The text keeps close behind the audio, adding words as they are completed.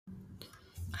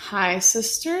Hi,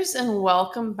 sisters, and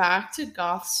welcome back to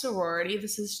Goth Sorority.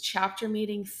 This is chapter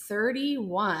meeting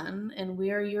 31, and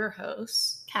we are your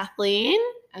hosts, Kathleen?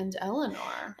 and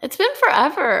Eleanor. It's been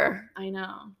forever. I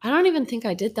know. I don't even think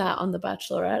I did that on the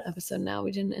Bachelorette episode now.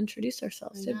 We didn't introduce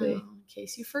ourselves, did we? In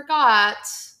case you forgot,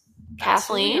 that's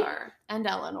who we Kathleen? are, and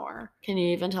Eleanor. Can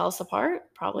you even tell us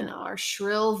apart? Probably No, not. our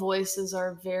shrill voices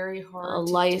are very hard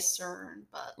to discern,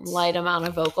 but Light amount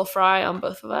of vocal fry on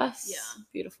both of us. Yeah.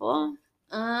 Beautiful.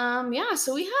 Yeah,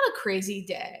 so we had a crazy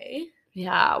day.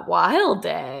 Yeah, wild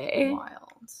day. Wild.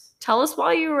 Tell us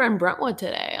why you were in Brentwood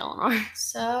today, Eleanor.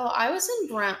 So I was in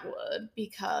Brentwood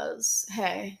because,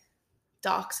 hey,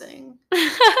 doxing.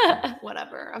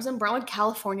 Whatever. I was in Brentwood,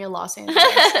 California, Los Angeles.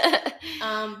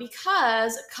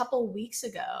 Because a couple weeks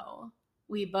ago,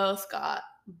 we both got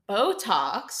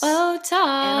Botox Botox. in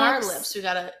our lips. We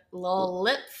got a little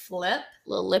lip flip.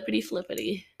 Little lippity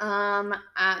flippity.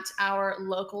 At our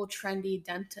local trendy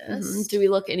dentist. Do we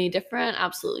look any different?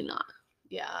 Absolutely not.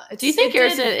 Yeah. Do you think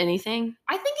yours did anything?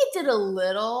 I think it did a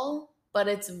little, but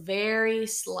it's very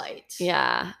slight.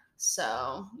 Yeah.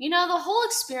 So, the whole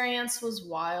experience was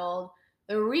wild.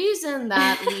 The reason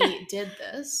that we did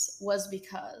this was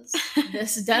because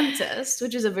this dentist,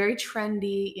 which is a very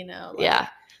trendy, Yeah.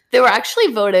 They were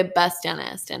actually voted best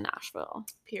dentist in Nashville.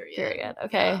 period.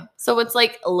 Okay. Yeah. So it's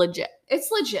like legit.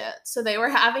 It's legit. So they were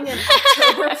having an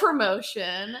October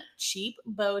promotion, cheap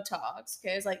Botox.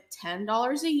 Okay, it's like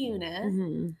 $10 a unit.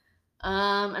 Mm-hmm.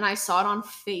 And I saw it on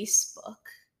Facebook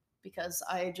because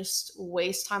I just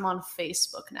waste time on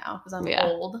Facebook now because I'm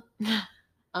old. And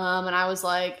I was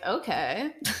like,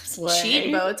 okay,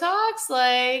 cheap Botox,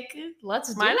 like,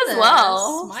 let's do Might this. as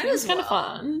well. Might as well. Kind of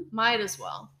fun. Might as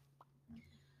well.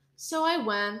 So I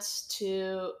went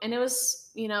to, and it was,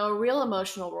 a real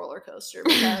emotional roller coaster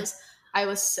because I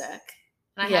was sick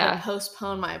and I had to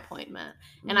postpone my appointment.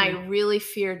 And I really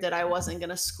feared that I wasn't going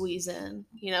to squeeze in,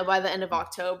 by the end of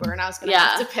October, and I was going to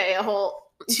have to pay a whole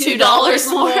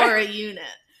 $2 more a unit.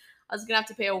 I was going to have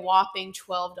to pay a whopping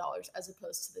 $12 as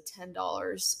opposed to the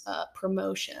 $10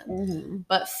 promotion. Mm-hmm.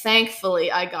 But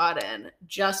thankfully, I got in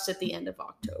just at the end of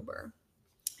October.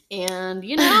 And,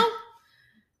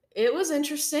 it was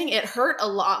interesting. It hurt a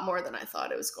lot more than I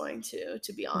thought it was going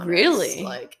to be honest. Really?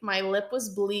 Like, my lip was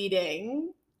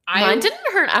bleeding. Mine didn't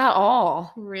hurt at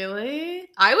all. Really?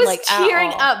 I was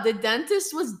tearing up. The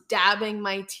dentist was dabbing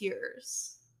my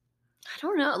tears. I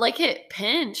don't know. Like, it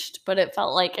pinched, but it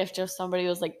felt like if just somebody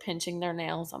was like pinching their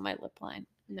nails on my lip line.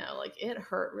 No, like, it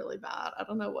hurt really bad. I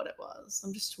don't know what it was.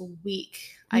 I'm just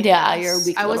weak. You're a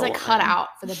weak. I wasn't cut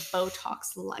out for the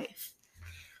Botox life.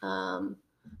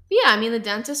 Yeah, the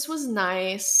dentist was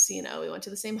nice. We went to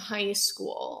the same high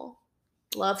school.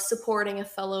 Love supporting a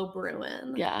fellow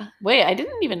Bruin. Yeah. Wait, I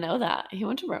didn't even know that. He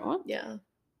went to Brentwood? Yeah.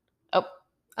 Oh.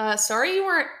 Sorry you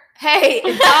weren't. Hey,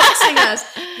 doxing us.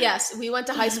 Yes, we went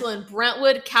to high school in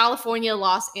Brentwood, California,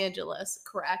 Los Angeles.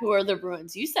 Correct. Who are the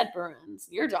Bruins? You said Bruins.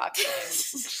 You're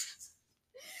doxing.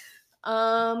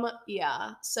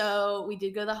 Yeah. So we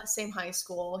did go to the same high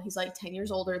school. He's like 10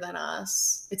 years older than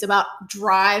us. It's about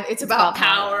drive. It's about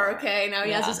power. Okay. Now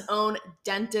he has his own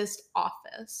dentist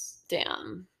office.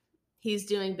 Damn. He's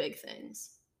doing big things.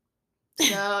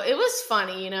 So it was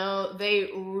funny, they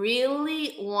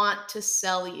really want to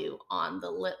sell you on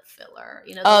the lip filler.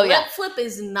 The lip flip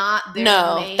is not their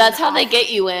main that's how they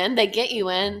get you in. They get you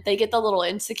in. They get the little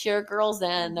insecure girls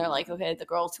in. They're like, okay, the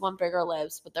girls who want bigger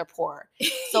lips, but they're poor.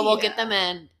 So we'll get them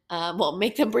in. We'll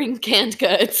make them bring canned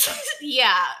goods.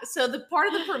 Yeah. So the part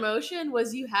of the promotion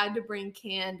was you had to bring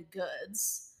canned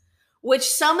goods, which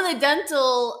some of the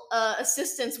dental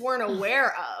assistants weren't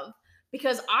aware of.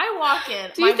 Because I walk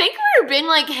in. Do you think we were being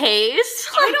like hazed?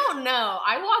 I don't know.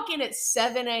 I walk in at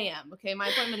 7 a.m. Okay, my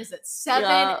appointment is at 7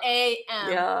 a.m.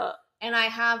 Yeah. And I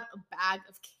have a bag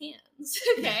of cans.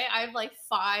 Okay, I have like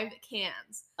 5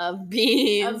 cans of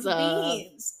beans.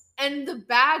 And the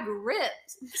bag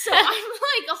ripped. So I'm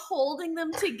like holding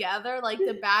them together. Like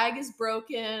the bag is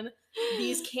broken.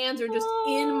 These cans are just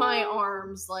in my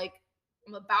arms. Like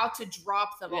I'm about to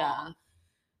drop them all.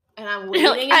 And I'm waiting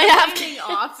in the waiting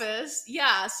office.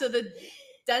 Yeah, so the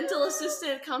dental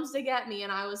assistant comes to get me,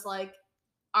 and I was like,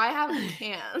 I have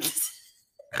cans.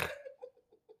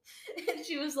 And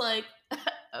she was like,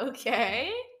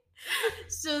 okay.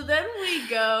 So then we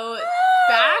go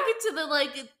back into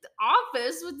the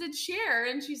office with the chair,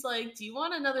 and she's like, do you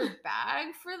want another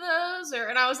bag for those?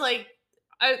 And I was like,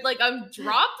 I'm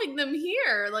dropping them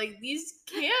here. Like, these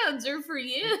cans are for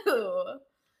you.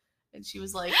 And she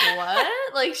was like, what?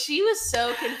 Like, she was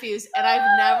so confused. And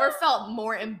I've never felt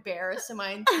more embarrassed in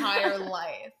my entire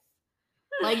life.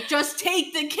 Like, just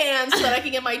take the cans so that I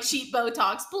can get my cheap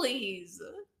Botox, please.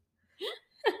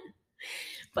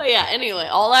 But yeah, anyway,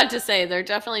 all that to say, they're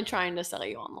definitely trying to sell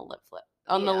you on the lip flip.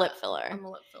 On the lip filler. On the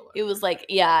lip filler. It was like,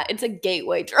 yeah, it's a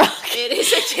gateway drug. It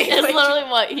is a gateway It's literally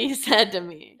what he said to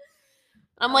me.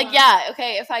 I'm like, yeah,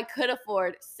 okay, if I could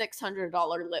afford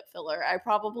 $600 lip filler, I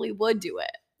probably would do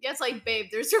it. Yeah, it's like, babe,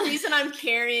 there's a reason I'm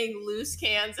carrying loose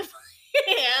cans in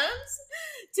my hands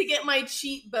to get my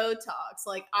cheap Botox.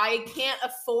 Like, I can't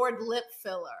afford lip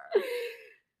filler.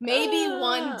 Maybe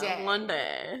one day. One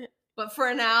day. But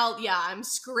for now, yeah, I'm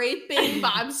scraping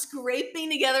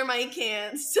together my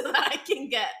cans so that I can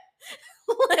get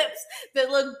lips that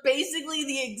look basically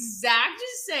the exact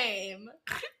same.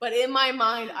 But in my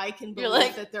mind, I can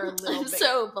believe that they're a little I'm bigger.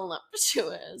 so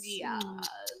voluptuous. Yeah.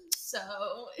 So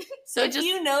if just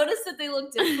you notice that they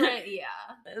look different, yeah.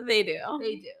 They do.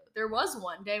 They do. There was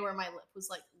one day where my lip was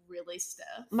like really stiff.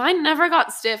 Mine never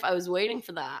got stiff. I was waiting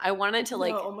for that. I wanted to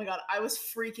like. No, oh my god, I was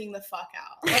freaking the fuck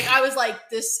out. Like I was like,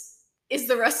 this is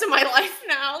the rest of my life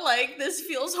now. Like this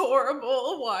feels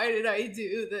horrible. Why did I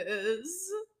do this?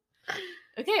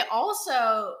 Okay.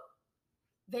 Also,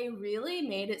 they really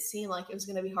made it seem like it was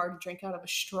going to be hard to drink out of a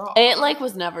straw. It like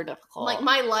was never difficult. Like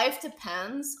my life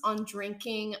depends on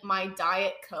drinking my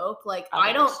Diet Coke. Like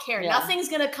I don't care. Yeah. Nothing's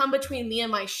going to come between me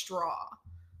and my straw.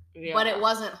 Yeah. But it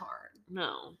wasn't hard.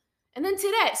 No. And then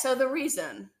today, so the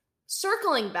reason,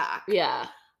 circling back. Yeah.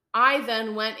 I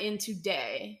then went in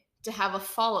today to have a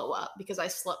follow-up because I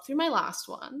slept through my last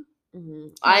one. Mm-hmm.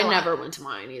 I never went to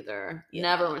mine either. Yeah.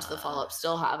 Never went to the follow-up.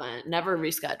 Still haven't. Never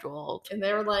rescheduled. And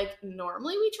they were like,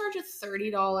 normally we charge a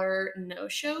 $30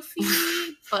 no-show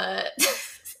fee, but...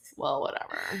 well,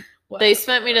 whatever. They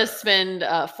spent me to spend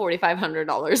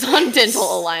 $4,500 on dental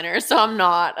aligners, so I'm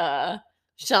not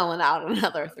shelling out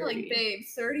another $30. Like, babe,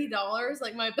 $30?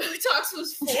 Like, my Botox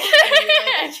was $40. Like,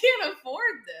 I can't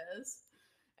afford this.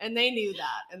 And they knew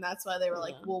that, and that's why they were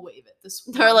like, we'll waive it this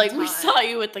week. They're like, we saw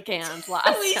you with the cans last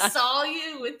time. We saw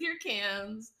you with your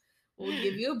cans. We'll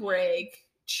give you a break.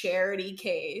 Charity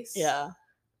case. Yeah.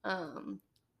 So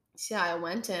yeah, I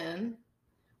went in.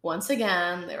 Once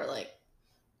again, they were like,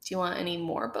 do you want any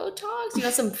more Botox? You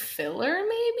want some filler,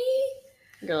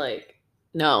 maybe? You're like,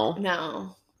 no.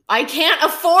 No. I can't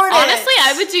afford it. Honestly,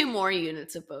 I would do more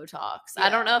units of Botox. Yeah. I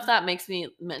don't know if that makes me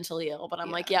mentally ill, but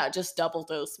I'm like, yeah, just double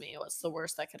dose me. What's the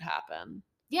worst that could happen?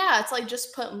 Yeah, it's like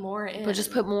just put more in. But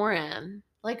just put more in.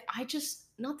 Like,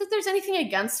 not that there's anything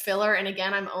against filler. And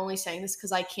again, I'm only saying this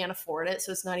because I can't afford it.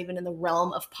 So it's not even in the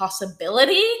realm of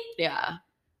possibility. Yeah.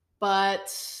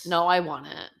 But. No, I want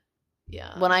it.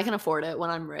 Yeah. When I can afford it, when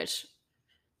I'm rich,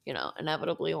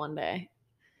 inevitably one day.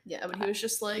 Yeah, but he was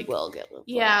just like, will get lip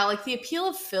yeah, like the appeal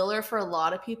of filler for a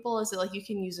lot of people is that like you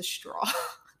can use a straw.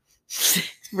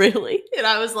 Really? And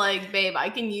I was like, babe,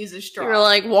 I can use a straw. You're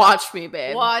like, watch me,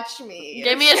 babe. Watch me.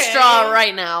 Give me a straw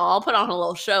right now. I'll put on a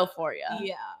little show for you.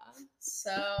 Yeah.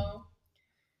 So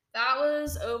that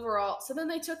was overall. So then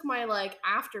they took my like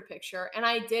after picture and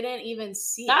I didn't even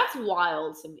see That's it.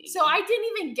 wild to me. So I didn't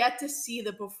even get to see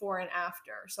the before and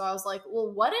after. So I was like,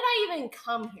 well, what did I even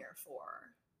come here for?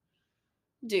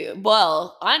 Dude,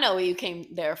 well, I know what you came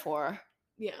there for.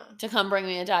 Yeah. To come bring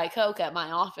me a Diet Coke at my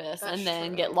office and then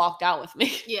true. get locked out with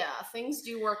me. Yeah, things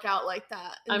do work out like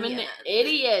that. I'm an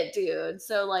idiot, dude.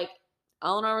 So, like,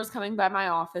 Eleanor was coming by my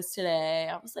office today.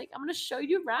 I was like, I'm going to show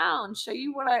you around, show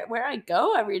you where I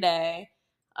go every day.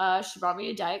 She brought me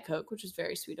a Diet Coke, which was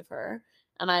very sweet of her.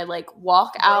 And I, like,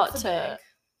 walk out to... Bank.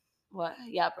 What?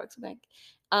 Yeah, broke the bank.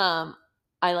 I,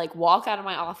 like, walk out of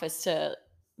my office to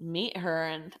meet her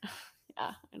and...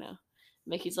 Yeah, I know.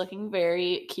 Mickey's looking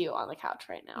very cute on the couch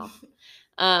right now.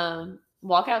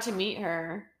 Walk out to meet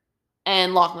her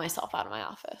and lock myself out of my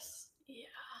office. Yeah.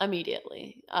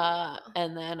 Immediately.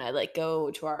 And then I like go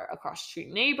to our across the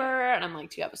street neighbor and I'm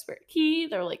like, do you have a spare key?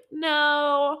 They're like,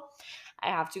 no. I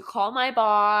have to call my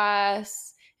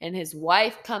boss and his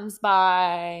wife comes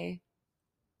by.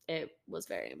 It was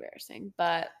very embarrassing,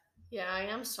 but yeah, I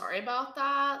am sorry about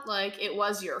that. Like, it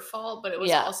was your fault, but it was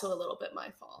also a little bit my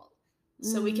fault.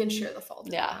 So we can share the fault.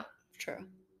 Yeah, that. True.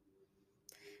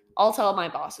 I'll tell my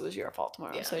boss it was your fault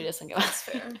tomorrow, so he doesn't get That's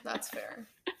fair. That's fair.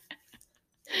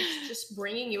 Just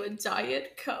bringing you a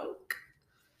Diet Coke.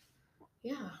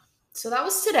 Yeah. So that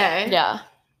was today. Yeah.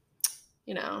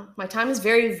 My time is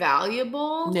very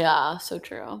valuable. Yeah, so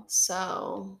true.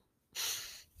 So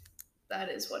that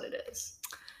is what it is.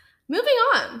 Moving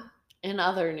on. In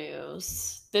other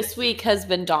news, this week has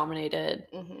been dominated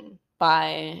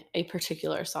by a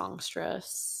particular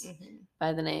songstress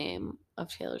by the name of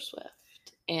Taylor Swift.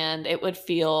 And it would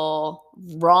feel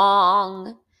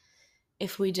wrong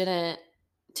if we didn't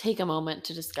take a moment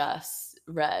to discuss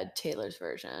Red, Taylor's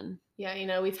version. Yeah, you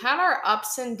know, we've had our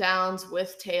ups and downs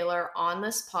with Taylor on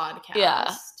this podcast.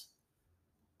 Yeah.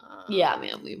 Yeah,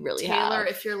 man, we really Taylor, have.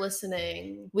 if you're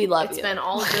listening, We love it's you. been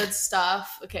all good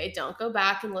stuff. Okay, don't go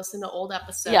back and listen to old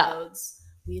episodes. Yeah.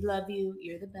 We love you.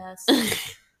 You're the best.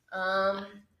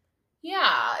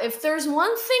 Yeah, if there's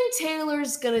one thing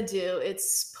Taylor's gonna do,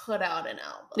 it's put out an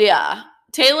album. Yeah.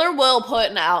 Taylor will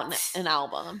put out an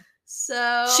album.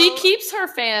 So She keeps her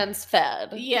fans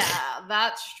fed. Yeah,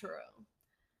 that's true.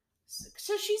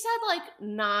 So she's had like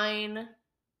 9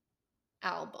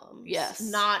 albums. Yes.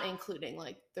 Not including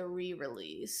like the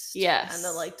re-release. Yes. And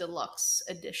the like deluxe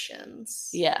editions.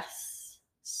 Yes.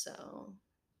 So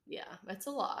yeah, that's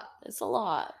a lot. It's a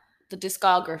lot. The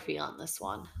discography on this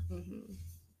one. Mm-hmm.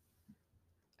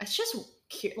 It's just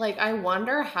like, I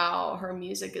wonder how her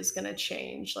music is gonna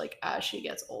change like as she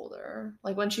gets older.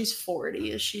 Like when she's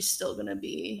 40, is she still gonna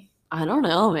be, I don't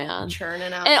know, man,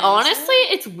 churning out and music? honestly,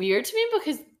 it's weird to me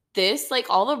because this, like,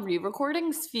 all the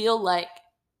re-recordings feel like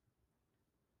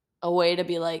a way to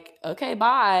be like, okay,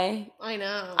 bye.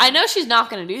 I know she's not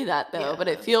gonna do that though, but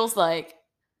it Yeah. feels like,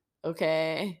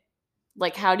 okay,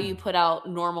 like, how do you put out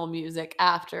normal music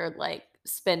after like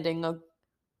spending a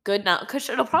good now, because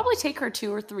it'll probably take her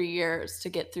 2 or 3 years to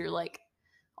get through like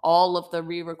all of the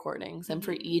re-recordings and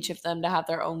for each of them to have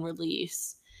their own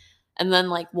release. And then,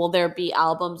 like, will there be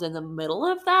albums in the middle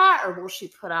of that, or will she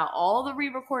put out all the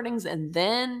re-recordings and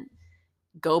then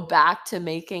go back to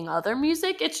making other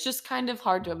music? It's just kind of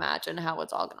hard to imagine how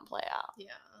it's all going to play out. Yeah,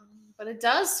 but it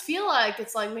does feel like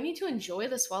it's like we need to enjoy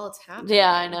this while it's happening.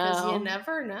 Yeah, I because know. you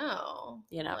never know.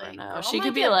 You never Like, know. girl She might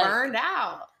could be get like burned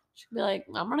out. She could be like,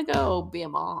 I'm gonna go be a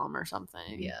mom or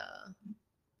something. Yeah,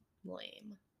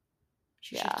 lame.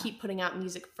 She Yeah. should keep putting out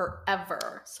music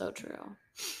forever. So true.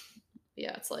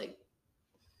 Yeah, it's like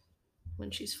when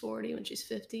she's 40, when she's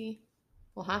 50,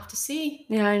 we'll have to see.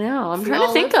 Yeah, I know. I'm If we trying to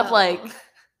all think live of that like, long.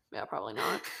 yeah, probably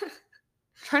not.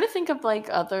 Trying to think of like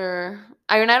other.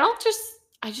 I mean,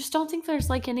 I just don't think there's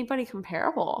like anybody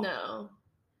comparable. No.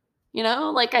 You know,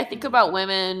 like I think about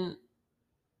women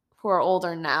who are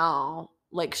older now,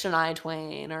 like Shania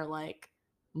Twain or like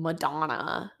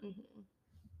Madonna. Mhm.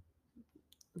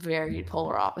 Very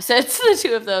polar opposites, the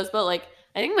two of those. But like,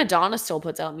 I think Madonna still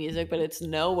puts out music, but it's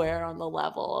nowhere on the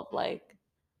level of like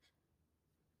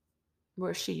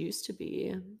where she used to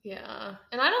be. Yeah.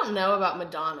 And I don't know about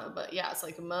Madonna, but yeah, it's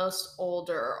like most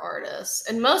older artists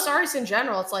and most artists in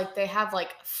general, it's like they have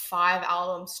like 5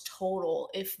 albums total,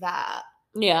 if that.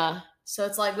 Yeah. So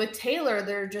it's like with Taylor,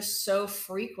 they're just so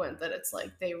frequent that it's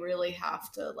like they really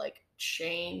have to like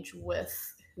change with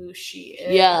who she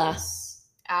is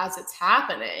as it's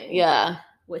happening. Yeah.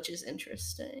 Which is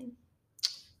interesting.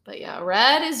 But yeah,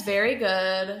 Red is very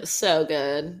good. So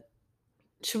good.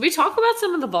 Should we talk about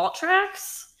some of the vault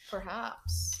tracks?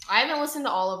 Perhaps. I haven't listened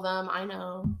to all of them. I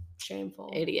know.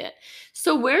 Shameful. Idiot.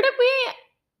 So where did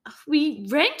we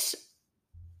ranked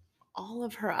all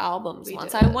of her albums We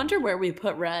once. did. I wonder where we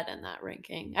put Red in that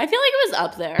ranking. I feel like it was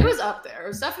up there. It was up there. It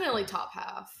was definitely top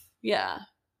half. Yeah.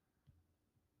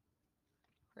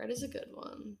 Red is a good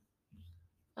one.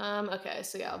 Okay,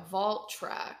 so yeah, vault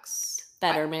tracks.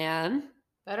 Better Man.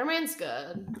 Better Man's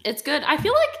good. It's good. I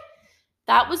feel like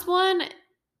that was one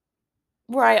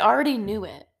where I already knew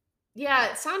it.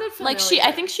 Yeah, it sounded familiar. Like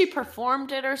I think she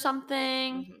performed it or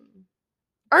something. Mhm.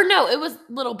 Or no, it was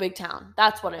Little Big Town.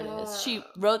 That's what it is. She Oh.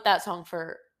 wrote that song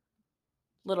for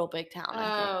Little Big Town,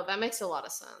 I think. Oh, that makes a lot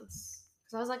of sense.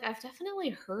 Because I was like, I've definitely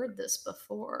heard this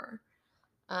before.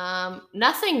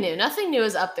 Nothing New. Nothing New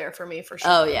is up there for me for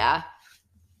sure. Oh, yeah.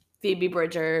 Phoebe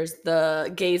Bridgers.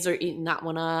 The gays are eating that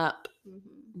one up.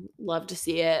 Mhm. Love to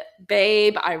see it.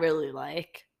 Babe, I really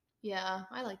like. Yeah,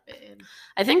 I like Babe.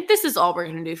 I think this is all we're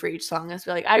going to do for each song. Is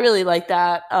be like, I really like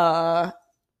that.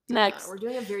 Next. We're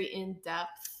doing a very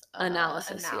in-depth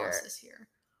Analysis here.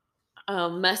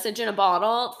 Message in a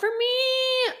Bottle. For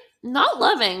me, not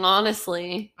loving,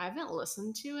 honestly. I haven't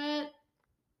listened to it.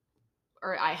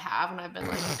 Or I have, and I've been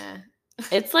like, eh.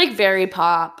 It's like very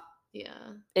pop.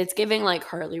 Yeah. It's giving like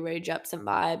Harley Rae Jepsen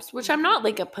vibes, which I'm not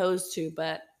like opposed to,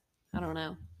 but I don't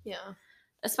know. Yeah.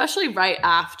 Especially right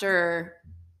after.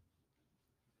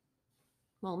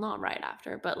 Well, not right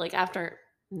after, but like after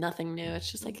Nothing New.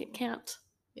 It's just like it can't.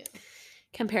 Yeah.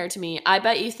 Compare to me. I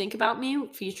Bet You Think About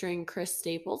Me featuring Chris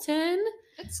Stapleton.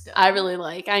 It's good. I really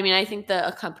like. I mean, I think the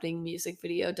accompanying music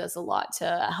video does a lot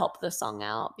to help the song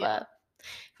out, but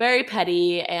very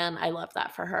petty, and I love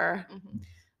that for her. Mhm.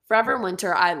 Forever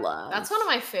Winter, I love. That's one of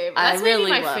my favorites. I That's maybe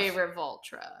really my love. favorite vault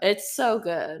track. It's so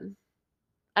good.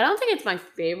 I don't think it's my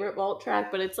favorite vault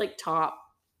track, but it's like top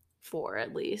 4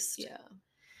 at least. Yeah.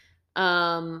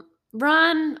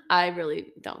 Run, I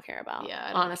really don't care about. Yeah,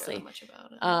 I don't honestly. care that much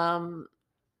about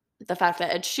it. The fact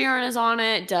that Ed Sheeran is on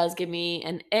it does give me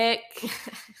an ick.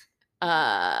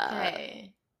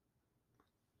 Hey,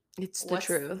 It's the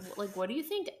truth. Like, what do you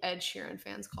think Ed Sheeran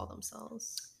fans call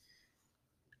themselves?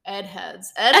 Ed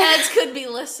heads. Ed heads could be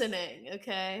listening.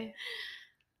 Okay.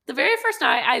 The very first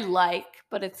night I like,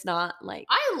 but it's not like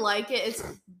I like it. It's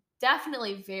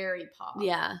definitely very pop.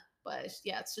 yeah. But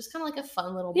yeah, it's just kind of like a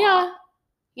fun little Yeah. bop.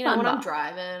 You know, Fun when I'm bop.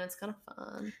 driving, it's kind of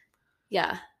fun.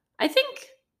 Yeah. I think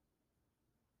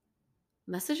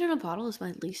Message in a Bottle is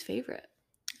my least favorite.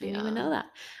 I didn't even know that.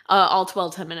 All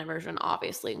 12 10-minute version,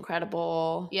 obviously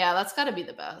incredible. Yeah, that's got to be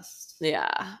the best.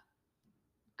 Yeah.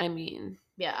 I mean,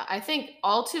 yeah, I think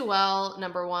All Too Well,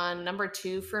 number 1. Number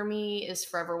 2 for me is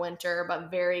Forever Winter,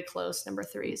 but very close. Number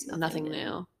 3 is Nothing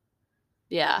New.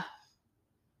 Yeah.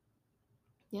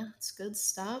 Yeah, it's good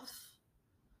stuff.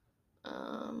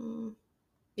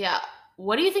 Yeah.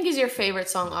 What do you think is your favorite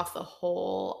song off the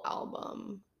whole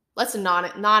album? Let's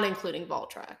not including vault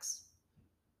tracks.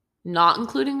 Not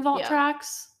including vault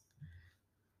tracks?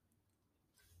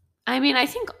 I mean, I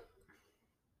think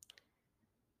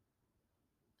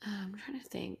I'm trying to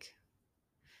think.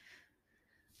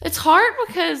 It's hard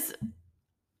because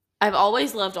I've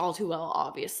always loved All Too Well,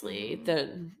 obviously,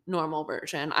 the normal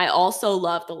version. I also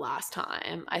love The Last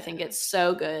Time. I think it's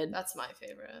so good. That's my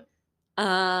favorite.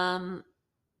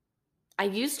 I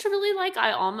used to really like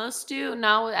I Almost Do.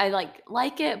 Now I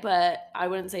like it, but I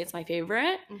wouldn't say it's my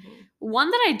favorite. One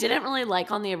that I didn't really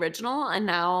like on the original and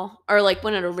now, or like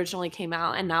when it originally came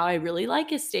out and now I really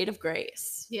like is State of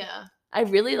Grace. Yeah. I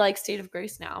really like State of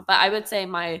Grace now, but I would say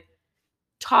my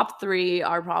top 3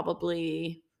 are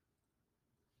probably,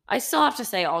 I still have to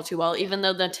say All Too Well, even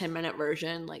though the 10-minute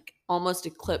version like almost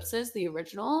eclipses the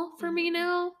original for me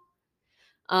now.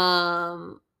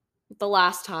 The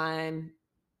Last Time,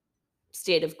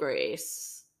 State of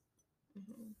Grace,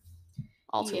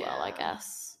 All Too Well, I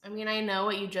guess. I mean, I know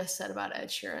what you just said about Ed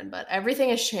Sheeran, but Everything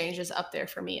Has Changed is up there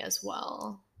for me as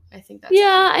well. I think that's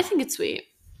I think it's sweet.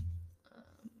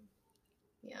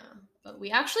 Yeah, but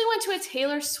we actually went to a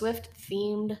Taylor Swift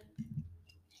themed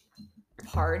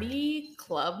party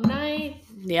club night.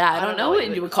 Yeah, I don't know what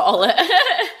you would call it.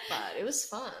 But it was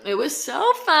fun. It was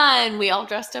so fun. We all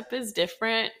dressed up as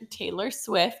different Taylor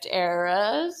Swift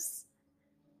eras.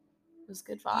 It was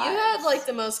good vibes. You had like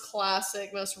the most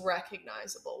classic, most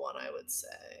recognizable one, I would say.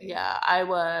 Yeah, I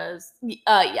was.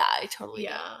 I totally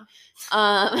did.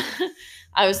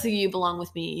 I was the You Belong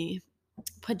With Me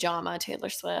pajama Taylor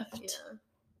Swift. Yeah.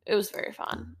 It was very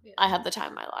fun. Yeah. I had the time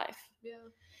of my life.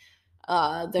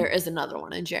 Yeah. There is another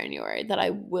one in January that I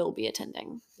will be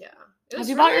attending. Yeah. Have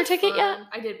you bought your ticket yet?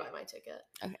 I did buy my ticket.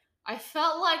 Okay. I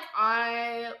felt like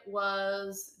I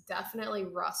was definitely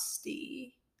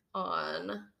rusty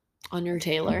on your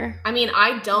Taylor. I mean,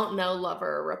 I don't know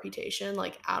Lover Reputation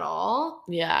like at all.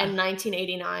 Yeah. In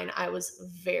 1989, I was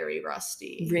very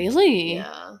rusty. Really?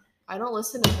 Yeah. I don't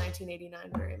listen to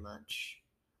 1989 very much.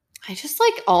 I just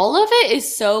like all of it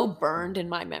is so burned in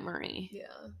my memory.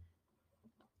 Yeah.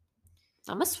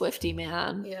 I'm a Swiftie,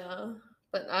 man. Yeah.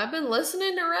 But I've been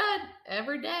listening to Red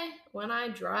every day when I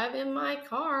drive in my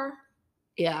car.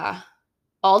 Yeah.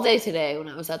 All day today when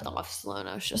I was at the office alone,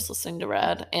 I was just listening to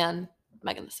Red and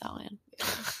Megan Thee Stallion. Yeah.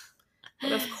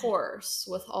 But of course,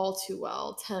 with All Too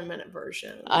Well, 10-minute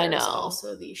version. I know.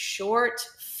 Also the short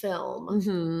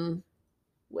film,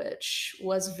 which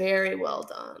was very well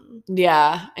done.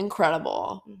 Yeah,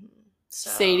 incredible. So,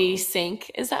 Sadie Sink,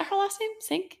 is that her last name?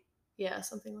 Sink? Yeah,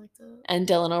 something like that. And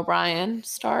Dylan O'Brien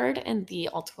starred in the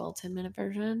All Too Well 10-minute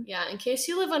version. Yeah, in case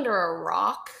you live under a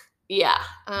rock. Yeah.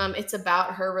 It's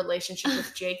about her relationship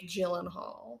with Jake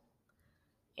Gyllenhaal.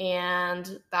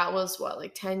 And that was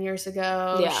like 10 years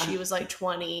ago. Yeah. She was like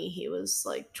 20. He was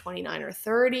like 29 or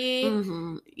 30.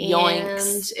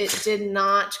 Yoinks. And it did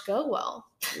not go well.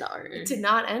 No. It did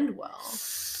not end well.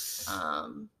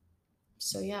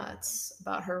 So yeah, it's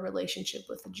about her relationship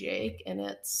with Jake. And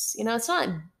it's, it's not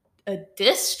a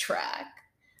diss track.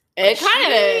 It kind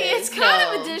of is. It's kind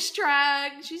of a diss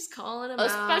track. She's calling him out.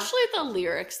 Especially the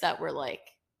lyrics that were like,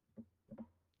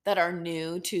 that are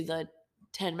new to the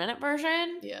 10-minute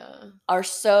version. Yeah. Are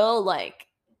so like,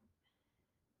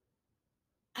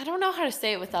 I don't know how to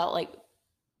say it without like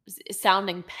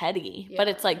sounding petty, but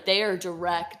it's like they are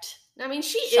direct. I mean,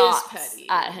 she is petty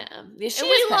at him. Yeah, and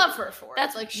we love her for it.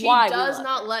 That's like she why does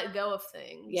not let go of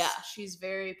things. Yeah, she's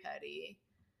very petty.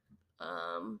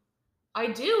 I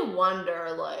do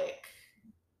wonder, like,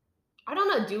 I don't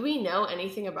know. Do we know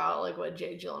anything about like what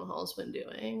Jake Gyllenhaal's been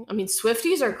doing? I mean,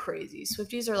 Swifties are crazy.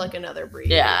 Swifties are like another breed.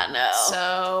 Yeah, no.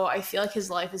 So I feel like his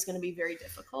life is going to be very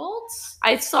difficult.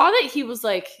 I saw that he was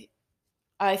like,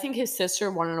 I think his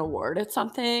sister won an award at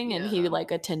something, and he Yeah.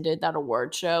 like attended that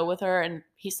award show with her, and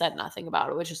he said nothing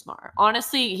about it, which is smart.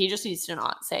 Honestly, he just needs to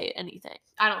not say anything.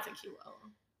 I don't think he will.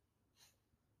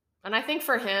 And I think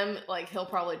for him, like, he'll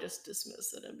probably just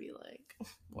dismiss it and be like,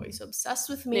 boy, he's obsessed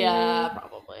with me. Yeah,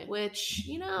 probably. Which,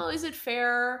 you know, is it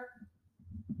fair?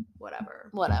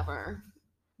 Whatever.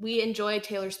 We enjoy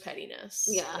Taylor's pettiness.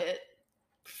 Yeah. It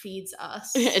feeds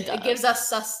us. It does. It gives us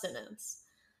sustenance.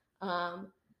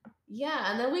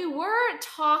 Yeah, and then we were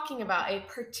talking about a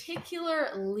particular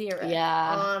lyric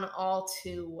on All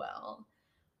Too Well,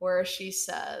 where she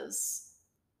says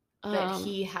that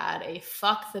he had a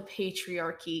fuck the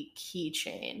patriarchy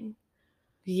keychain.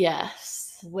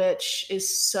 Yes. Which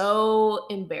is so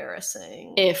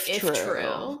embarrassing. If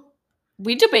true.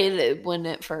 We debated when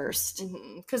at first.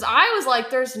 Because I was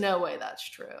like, there's no way that's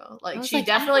true. Like, she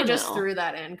definitely just threw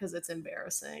that in because it's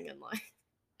embarrassing and like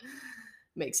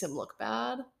makes him look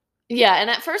bad. Yeah, and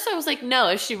at first I was like, no,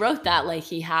 if she wrote that, like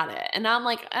he had it. And now I'm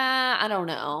like, I don't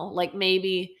know. Like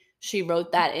maybe she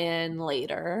wrote that in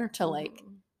later to like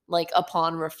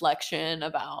upon reflection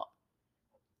about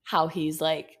how he's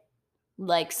like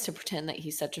likes to pretend that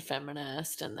he's such a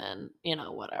feminist and then, you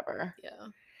know, whatever. Yeah.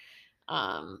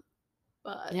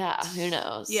 But yeah, who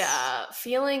knows? Yeah,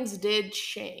 feelings did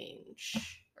change.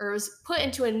 Or was put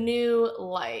into a new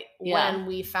light when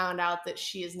we found out that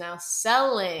she is now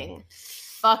selling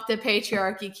fuck the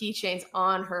patriarchy keychains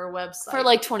on her website. For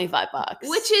like $25.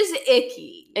 Which is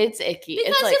icky. It's icky.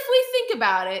 Because it's like, if we think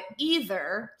about it,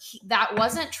 either that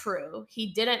wasn't true,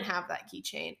 he didn't have that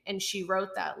keychain, and she wrote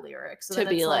that lyric. So to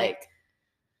be like,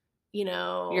 you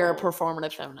know, you're a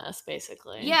performative feminist,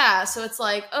 basically. Yeah, so it's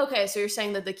like, okay, so you're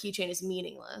saying that the keychain is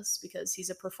meaningless because he's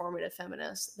a performative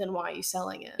feminist, then why are you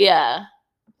selling it? Yeah.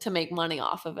 To make money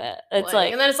off of it. It's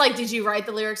like, and then it's like, did you write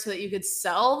the lyrics so that you could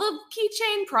sell the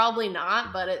keychain? Probably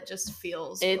not, but it just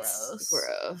feels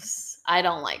gross. I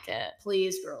don't like it.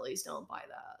 Please, girlies, don't buy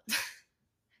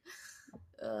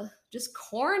that. Just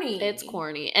corny. It's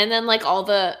corny. And then like all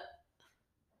the,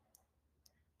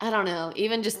 I don't know,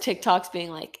 even just TikToks being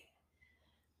like,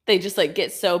 they just like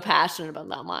get so passionate about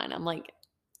that line. I'm like,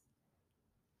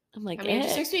 I mean, it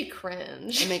just makes me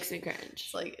cringe. It makes me cringe.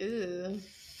 It's like, ew.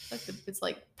 It's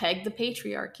like peg the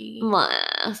patriarchy.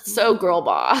 So girl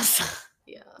boss.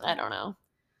 Yeah. I don't know.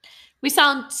 We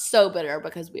sound so bitter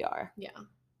because we are. Yeah.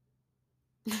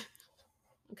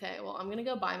 Okay, well, I'm gonna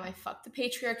go buy my fuck the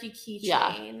patriarchy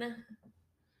keychain.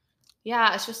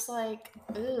 Yeah, it's just like,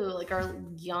 ooh, like our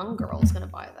young girl's gonna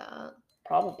buy that.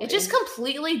 Probably. It just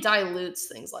completely dilutes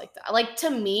things like that. Like, to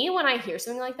me, when I hear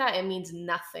something like that, it means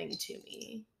nothing to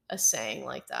me. A saying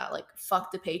like that, like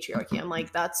fuck the patriarchy. I'm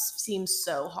like, that seems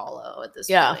so hollow at this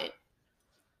point.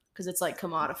 Because it's like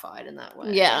commodified in that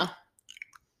way. Yeah.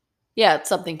 Yeah, it's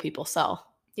something people sell.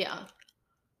 Yeah.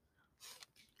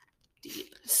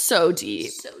 Deep. So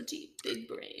deep. So deep. Big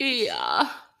brain. Yeah.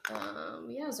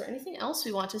 Yeah, is there anything else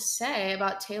we want to say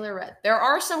about Taylor Red? There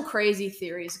are some crazy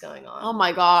theories going on. Oh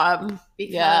my God.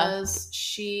 Because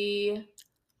she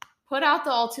put out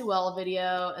the All Too Well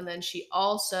video, and then she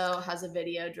also has a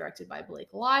video directed by Blake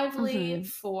Lively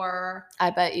for I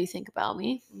Bet You Think About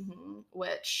Me.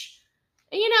 Which,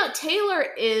 you know, Taylor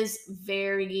is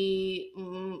very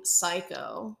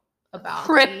psycho about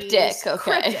cryptic.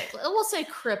 Cryptic. We'll say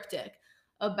cryptic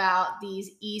about these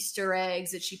Easter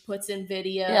eggs that she puts in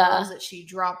videos, that she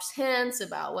drops hints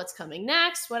about what's coming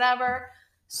next, whatever.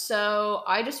 So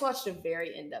I just watched a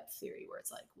very in-depth theory where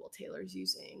it's like, well, Taylor's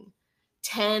using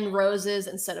 10 roses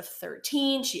instead of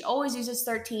 13. She always uses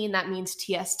 13. That means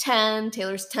TS10.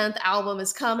 Taylor's 10th album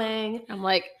is coming. I'm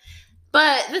like,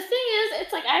 but the thing is,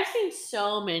 it's like I've seen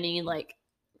so many like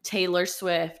Taylor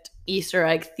Swift Easter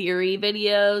egg theory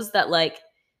videos that like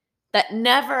that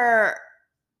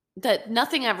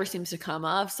nothing ever seems to come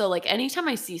of. So like anytime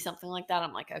I see something like that,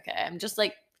 I'm like, okay, I'm just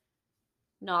like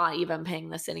not even paying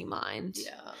this any mind.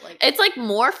 Yeah, like it's like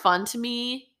more fun to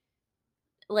me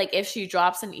like if she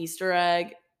drops an Easter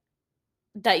egg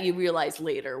that you realize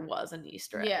later was an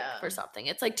Easter egg for something.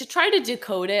 It's like to try to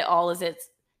decode it all as it's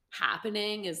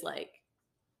happening is like,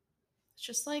 it's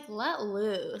just like let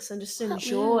loose and just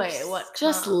enjoy what comes.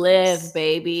 Just live,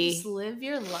 baby. Just live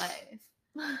your life.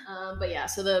 But yeah,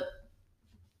 so the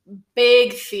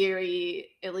big theory,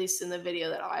 at least in the video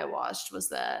that I watched, was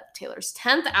that Taylor's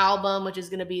 10th album, which is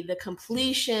going to be the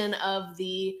completion of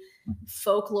the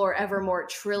Folklore Evermore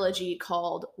trilogy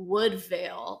called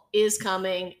Woodvale is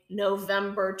coming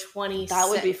November 26th. That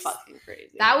would be fucking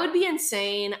crazy. That would be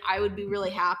insane. I would be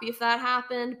really happy if that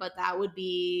happened, but that would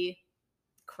be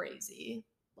crazy.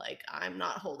 Like, I'm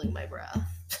not holding my breath.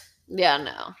 Yeah,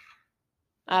 no.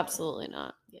 Absolutely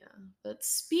not. Yeah. But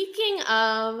speaking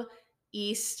of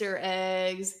Easter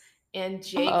eggs and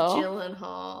Jake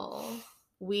Gyllenhaal,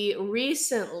 we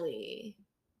recently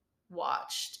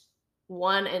watched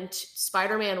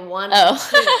Spider-Man 1 and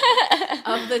 2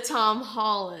 of the Tom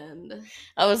Holland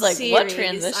I was like, series. what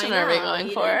transition are we going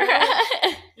for?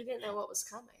 You didn't know what was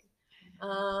coming.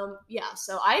 Yeah,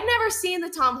 so I'd never seen the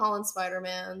Tom Holland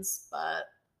Spider-Mans, but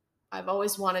I've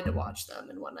always wanted to watch them.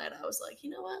 And one night I was like, you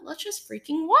know what? Let's just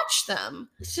freaking watch them.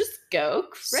 Let's just go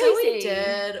crazy. So we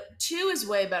did. 2 is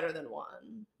way better than 1.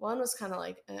 1 was kind of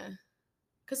like,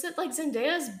 because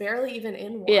Zendaya's barely even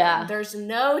in 1. Yeah. There's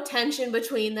no tension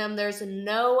between them. There's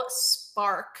no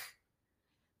spark.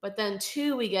 But then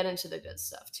 2, we get into the good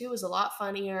stuff. 2 is a lot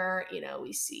funnier. You know,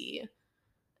 we see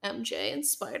MJ and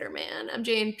Spider-Man,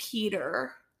 MJ and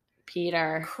Peter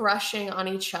crushing on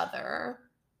each other.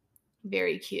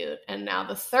 Very cute. And now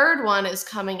the 3rd one is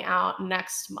coming out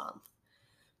next month.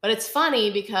 But it's funny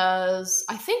because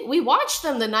I think we watched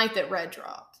them the night that Red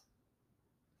dropped.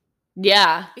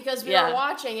 Yeah. Because we were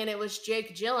watching and it was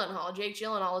Jake Gyllenhaal. Jake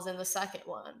Gyllenhaal is in the 2nd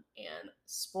one. And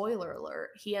spoiler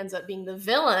alert, he ends up being the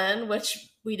villain,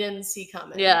 which we didn't see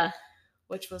coming. Yeah.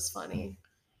 Which was funny.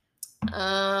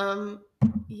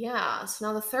 Yeah. So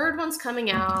now the 3rd one's coming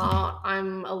out.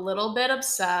 I'm a little bit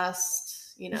obsessed.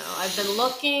 You know, I've been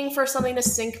looking for something to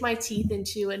sink my teeth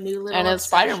into, a new little and it's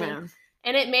obsession. Spider-Man.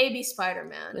 And it may be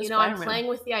Spider-Man. It's you know, Spider-Man. I'm playing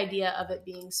with the idea of it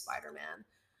being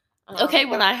Spider-Man. Okay,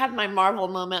 when I had my Marvel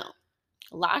moment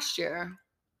last year,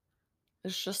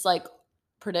 it's just like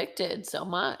predicted so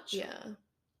much. Yeah.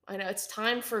 I know. It's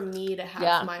time for me to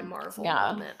have my Marvel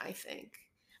moment, I think.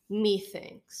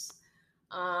 Methinks.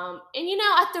 And you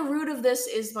know, at the root of this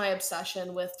is my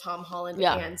obsession with Tom Holland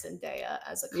and Zendaya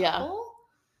as a couple. Yeah.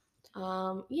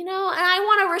 You know, and I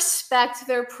want to respect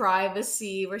their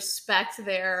privacy, respect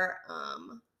their,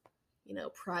 you know,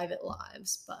 private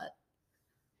lives, but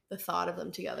the thought of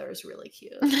them together is really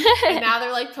cute. And now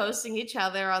they're like posting each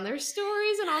other on their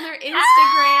stories and on their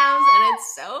Instagrams, and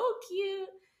it's so cute.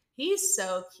 He's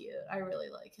so cute. I really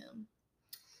like him.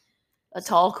 A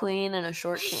tall queen and a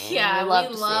short king. Yeah,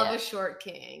 we love a short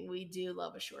king. We do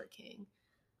love a short king.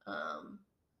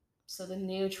 So the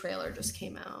new trailer just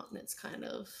came out, and it's kind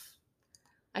of,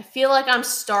 I feel like I'm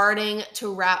starting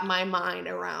to wrap my mind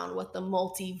around what the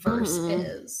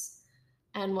multiverse is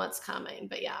and what's coming.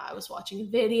 But yeah, I was watching a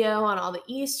video on all the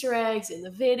Easter eggs in the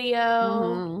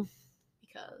video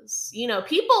because, you know,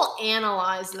 people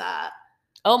analyze that.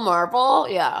 Oh, Marvel?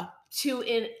 Yeah. To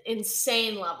an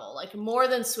insane level, like more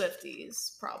than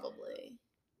Swifties, probably.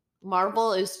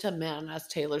 Marvel is to men as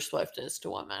Taylor Swift is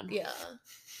to women. Yeah.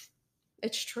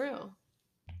 It's true.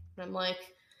 And I'm like,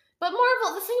 but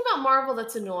Marvel, the thing about Marvel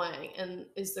that's annoying and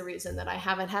is the reason that I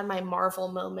haven't had my Marvel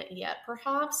moment yet,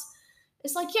 perhaps,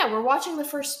 is like, yeah, we're watching the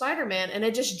first Spider-Man and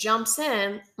it just jumps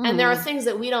in and there are things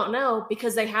that we don't know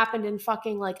because they happened in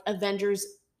fucking like Avengers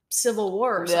Civil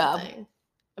War or something.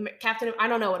 I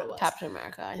don't know what it was. Captain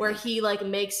America. Where he like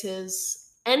makes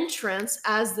his entrance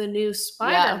as the new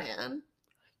Spider-Man. Yeah.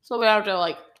 So we have to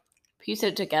like piece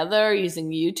it together using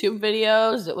YouTube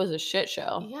videos. It was a shit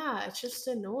show. Yeah, it's just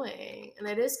annoying. And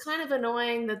it is kind of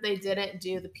annoying that they didn't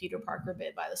do the Peter Parker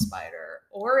Bit by the Spider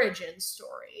origin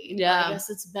story. Yeah. I guess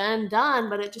it's been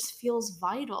done, but it just feels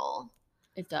vital.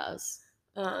 It does.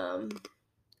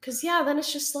 Because yeah, then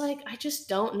it's just like, I just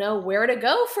don't know where to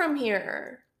go from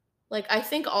here. Like, I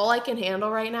think all I can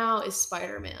handle right now is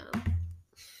Spider-Man.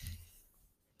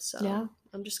 So yeah.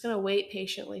 I'm just going to wait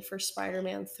patiently for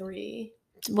Spider-Man 3.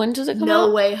 When does it come out?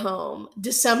 No Way Home.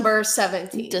 December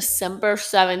 17th. December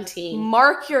 17th.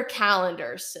 Mark your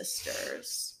calendar,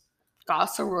 sisters.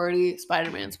 Goth Sorority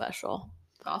Spider-Man special.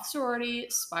 Goth Sorority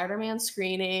Spider-Man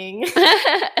screening.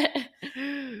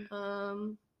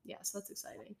 Yeah, so that's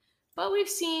exciting. But we've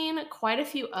seen quite a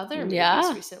few other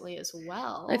movies recently as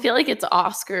well. I feel like it's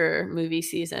Oscar movie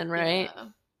season, right? Yeah.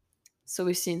 So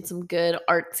we've seen some good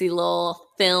artsy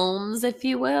little films, if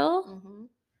you will. Mm-hmm.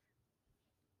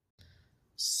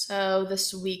 So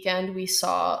this weekend we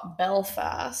saw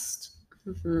Belfast,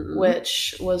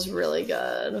 which was really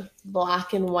good.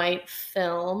 Black and white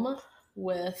film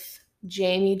with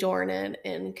Jamie Dornan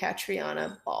and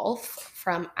Catriona Balfe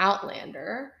from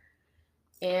Outlander.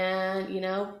 And, you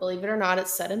know, believe it or not,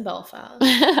 it's set in Belfast.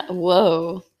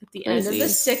 Whoa. At the end of the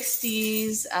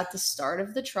 60s, at the start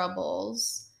of the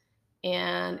Troubles.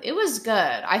 and it was good.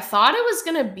 I thought it was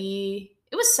gonna be.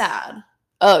 It was sad,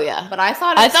 Oh yeah. but I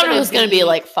thought I thought it was gonna be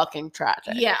like fucking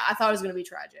tragic. Yeah, I thought it was gonna be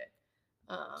tragic.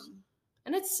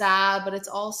 And it's sad, but it's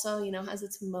also, has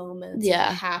its moments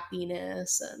Yeah. of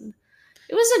happiness, and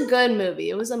it was a good movie.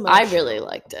 It was emotional. I really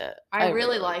liked it. I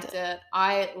really liked it.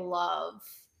 I love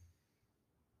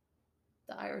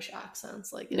the Irish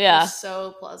accents. Like, it was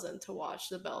so pleasant to watch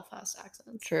the Belfast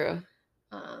accents. True.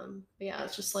 Yeah,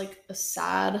 it's just like a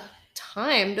sad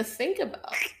time to think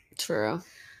about. True.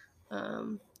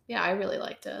 Yeah, I really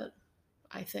liked it.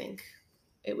 I think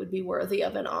it would be worthy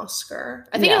of an Oscar.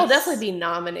 I think it'll definitely be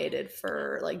nominated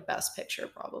for like Best Picture,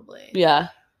 probably. Yeah.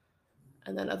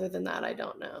 And then other than that, I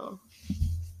don't know.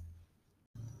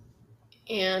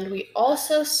 And we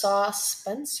also saw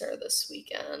Spencer this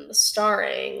weekend,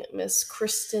 starring Miss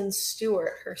Kristen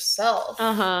Stewart herself.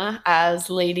 As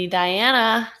Lady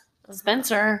Diana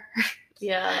Spencer.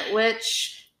 Yeah,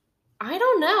 which I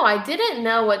don't know. I didn't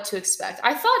know what to expect.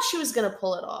 I thought she was going to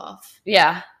pull it off.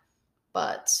 Yeah.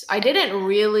 But I didn't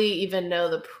really even know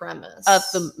the premise.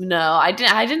 No, I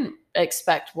didn't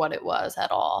expect what it was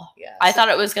at all. Yeah. I thought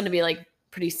it was going to be like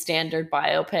pretty standard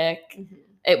biopic. Mm-hmm.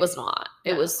 It was not.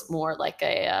 No. It was more like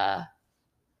a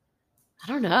I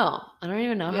don't know. I don't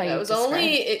even know how you it was describe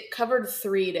it covered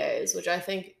 3 days, which I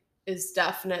think is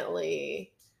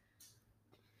definitely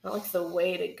not like the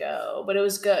way to go, but it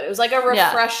was good. It was like a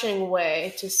refreshing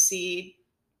way to see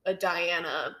a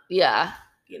Diana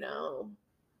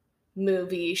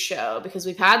movie show, because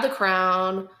we've had The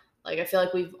Crown. Like, I feel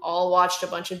like we've all watched a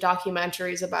bunch of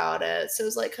documentaries about it, so it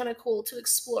was like kind of cool to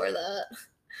explore that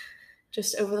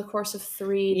just over the course of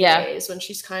 3 days when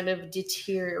she's kind of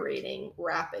deteriorating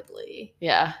rapidly.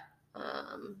 Yeah.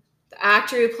 The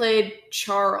actor who played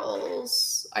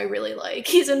Charles, I really like.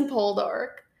 He's in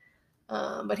Poldark.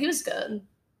 But he was good.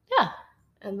 Yeah.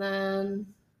 And then,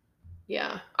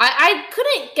 I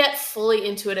couldn't get fully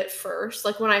into it at first.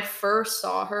 Like, when I first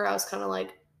saw her, I was kind of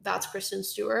like, that's Kristen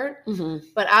Stewart. Mm-hmm.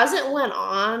 But as it went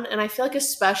on, and I feel like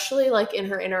especially like in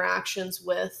her interactions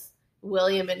with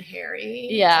William and Harry,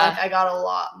 like, I got a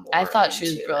lot more. I thought she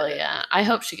was brilliant. I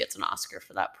hope she gets an Oscar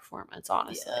for that performance,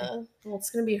 honestly. Yeah. Well, it's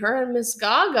going to be her and Miss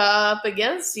Gaga up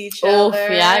against each other.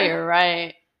 Oh, yeah, you're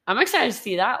right. I'm excited to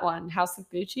see that one. House of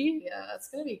Gucci. Yeah, it's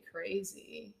going to be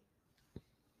crazy.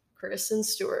 Kristen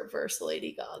Stewart versus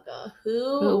Lady Gaga.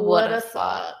 Who would have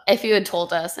thought? If you had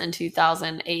told us in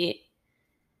 2008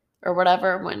 or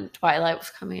whatever, when Twilight was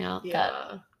coming out,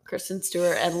 that Kristen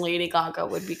Stewart and Lady Gaga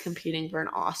would be competing for an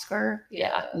Oscar,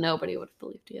 nobody would have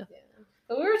believed you. Yeah.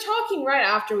 But we were talking right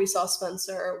after we saw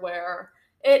Spencer, where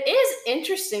it is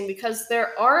interesting because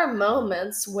there are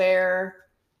moments where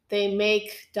they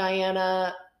make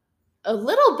Diana a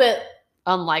little bit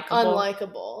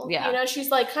unlikable. Yeah. She's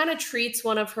like kind of treats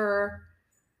one of her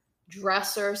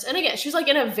dressers. And again, she's like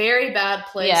in a very bad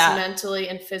place mentally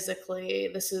and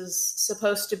physically. This is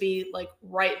supposed to be like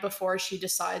right before she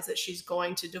decides that she's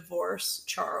going to divorce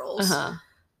Charles.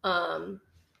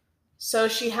 So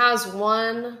she has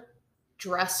one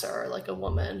dresser, like a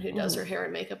woman who does her hair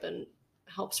and makeup and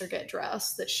helps her get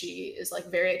dressed, that she is like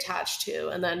very attached to,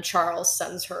 and then Charles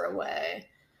sends her away.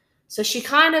 So she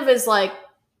kind of is like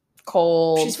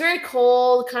cold. She's very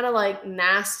cold, kind of like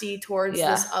nasty towards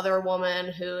this other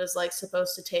woman who is like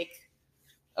supposed to take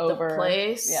over the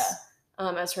place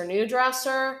as her new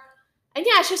dresser. And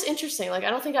it's just interesting. Like, I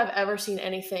don't think I've ever seen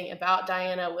anything about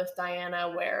Diana with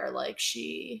Diana where like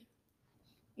she,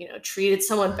 treated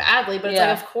someone badly, but it's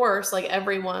like, of course, like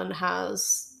everyone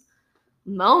has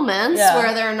moments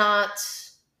where they're not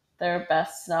their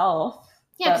best self.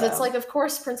 Yeah, because it's like, of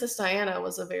course, Princess Diana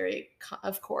was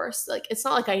of course, like, it's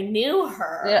not like I knew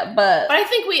her. Yeah, but I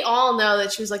think we all know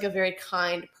that she was like a very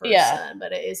kind person. Yeah.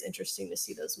 But it is interesting to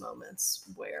see those moments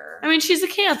where... I mean, she's a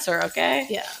Cancer, okay?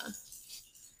 Yeah.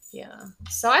 Yeah.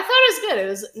 So I thought it was good. It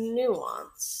was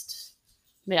nuanced.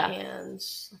 Yeah. And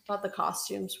I thought the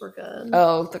costumes were good.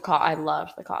 Oh, I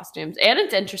loved the costumes. And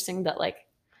it's interesting that, like,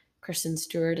 Kristen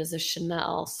Stewart is a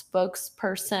Chanel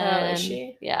spokesperson. Oh, is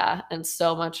she? Yeah, and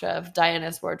so much of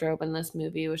Diana's wardrobe in this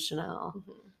movie was Chanel,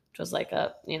 which was like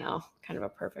a, kind of a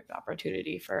perfect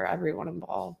opportunity for everyone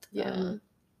involved. Yeah.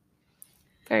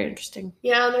 Very interesting.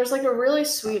 Yeah, and there's like a really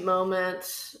sweet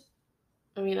moment.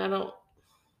 I mean, I don't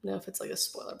know if it's like a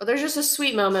spoiler, but there's just a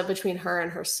sweet moment between her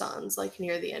and her sons, like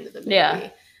near the end of the movie.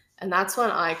 Yeah. And that's when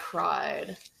I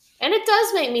cried. And it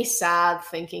does make me sad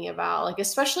thinking about, like,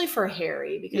 especially for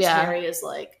Harry, because Harry is,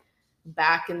 like,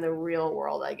 back in the real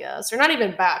world, I guess. Or not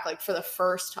even back, like, for the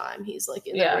first time, he's, like,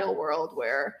 in the real world,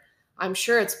 where I'm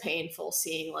sure it's painful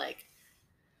seeing, like,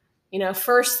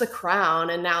 first The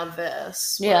Crown and now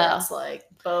this. Where it's, like,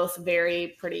 both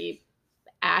very pretty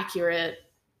accurate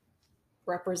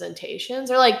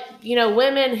representations, or like, you know,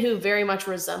 women who very much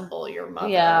resemble your mother,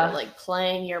 Yeah. like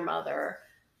playing your mother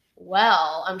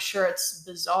well. I'm sure it's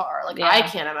bizarre. Like, Yeah. I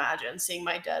can't imagine seeing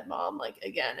my dead mom like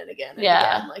again and again and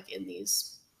Yeah. again, like in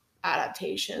these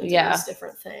adaptations, Yeah. and these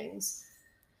different things.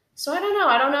 So I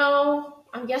don't know.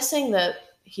 I'm guessing that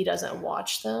he doesn't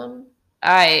watch them.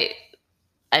 I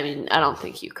mean, I don't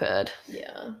think you could.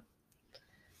 Yeah.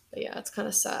 But yeah, it's kind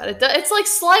of sad. It's like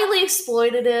slightly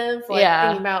exploitative. Like, Yeah.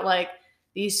 thinking about like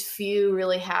these few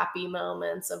really happy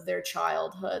moments of their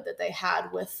childhood that they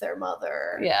had with their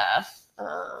mother. Yeah.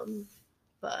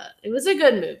 But it was a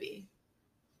good movie.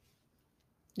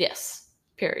 Yes.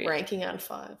 Period. Ranking out of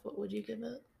 5, what would you give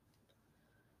it?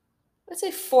 I'd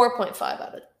say 4.5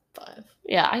 out of 5.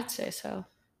 Yeah, I'd say so.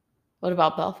 What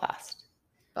about Belfast?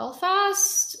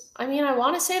 Belfast, I mean, I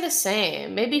want to say the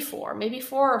same. Maybe 4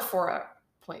 or 4.5.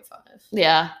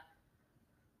 Yeah.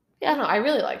 I don't know. I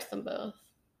really liked them both.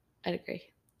 I'd agree.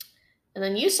 And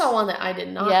then you saw one that I did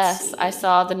not Yes, see. I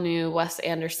saw the new Wes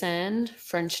Anderson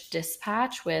French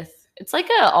Dispatch with, it's like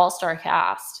an all-star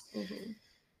cast. Mm-hmm.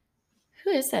 Who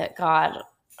is it? God,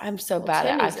 I'm so bad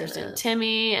at Timmy's actors. in it.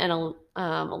 Timmy and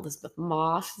Elizabeth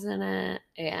Moss is in it,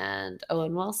 and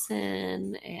Owen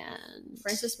Wilson, and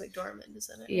Frances McDormand is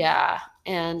in it. yeah,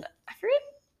 and I forget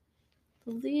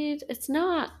the lead. It's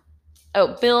not.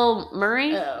 Oh, Bill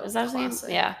Murray. Oh, Is that his name?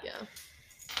 classic. Yeah. Yeah.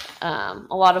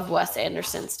 A lot of Wes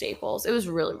Anderson staples. It was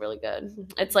really, really good.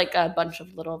 Mhm. It's like a bunch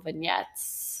of little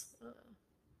vignettes.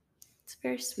 It's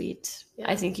very sweet. Yeah.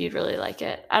 I think you'd really like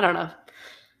it. I don't know.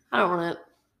 I don't want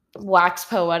to wax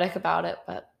poetic about it,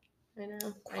 but I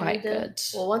know. quite good.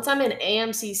 Well, once I'm an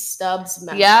AMC Stubs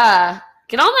member. Yeah.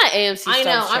 Get on that AMC Stubs I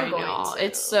know, I'm train, going y'all. to.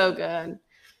 It's so good.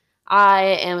 I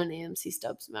am an AMC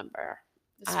Stubs member.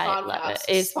 This I podcast love it. is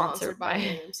It's sponsored sponsored by by-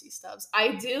 AMC Stubs.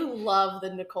 I do love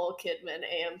the Nicole Kidman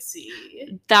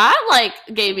AMC. That like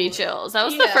gave me chills. That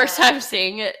was the first Yeah. time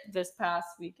seeing it this past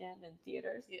weekend in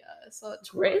theaters. Yeah, I saw it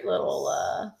Great twice.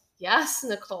 little Yes,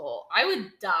 Nicole. I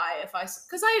would die if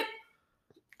because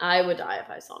I would die if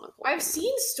I saw Nicole. I've Kidman.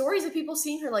 seen stories of people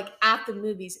seeing her like at the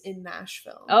movies in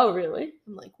Nashville. Oh, really?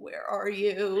 I'm like, where are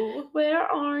you? Where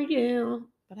are you?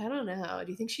 But I don't know.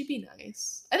 Do you think she'd be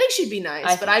nice? I think she'd be nice, I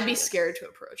but think I'd she be would. scared to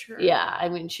approach her. Yeah, I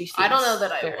mean, she. I don't seems know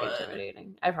that I very would.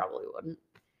 intimidating. I probably wouldn't.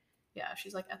 Yeah,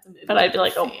 she's like at the movie. But I'd with be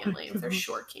like, her oh. family with her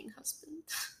short king husband,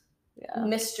 Yeah,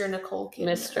 Mr. Nicole Kidman.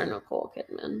 Mr. Nicole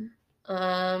Kidman.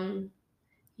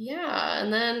 Yeah,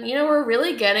 and then we're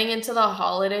really getting into the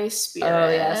holiday spirit. Oh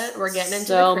yes, We're getting into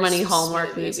so the many Christmas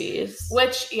Hallmark movies.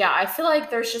 Which, yeah, I feel like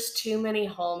there's just too many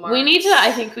Hallmark. We need to.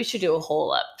 I think we should do a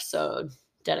whole episode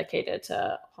dedicated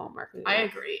to Hallmark movies. I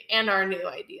agree, and our new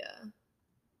idea,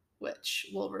 which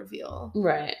we'll reveal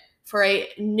Right. for a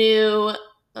new,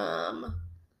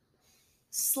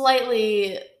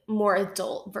 slightly more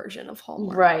adult version of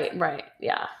Hallmark. Right.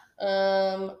 Yeah.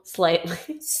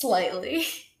 Slightly. Slightly.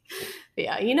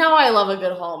 Yeah, I love a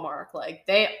good Hallmark. Like,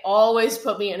 they always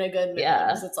put me in a good mood. Yeah.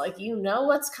 'Cause it's like,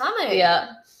 what's coming.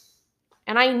 Yeah.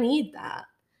 And I need that.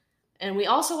 And we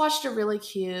also watched a really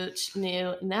cute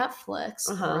new Netflix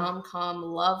rom-com,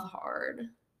 Love Hard,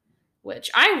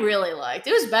 which I really liked.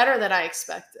 It was better than I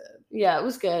expected. Yeah, it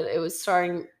was good. It was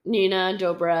starring Nina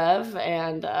Dobrev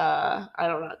and I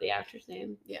don't know the actor's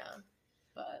name. Yeah.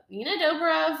 But Nina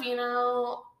Dobrev,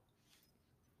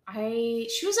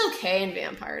 she was okay in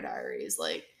Vampire Diaries.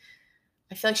 Like,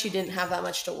 I feel like she didn't have that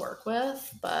much to work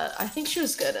with, but I think she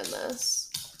was good in this.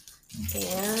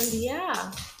 And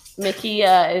yeah. Mickey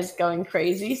is going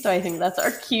crazy, so I think that's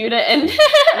our cue to end.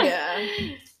 Yeah.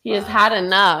 He has had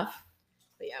enough.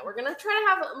 But yeah, we're gonna try to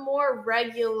have more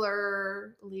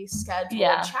regularly scheduled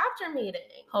chapter meetings.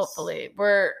 Hopefully.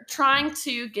 We're trying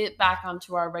to get back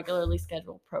onto our regularly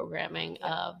scheduled programming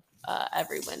of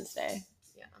every Wednesday.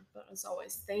 Yeah, but as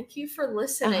always, thank you for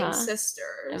listening,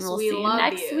 sisters. And we'll we see you love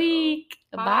next you. week.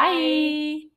 Bye. Bye.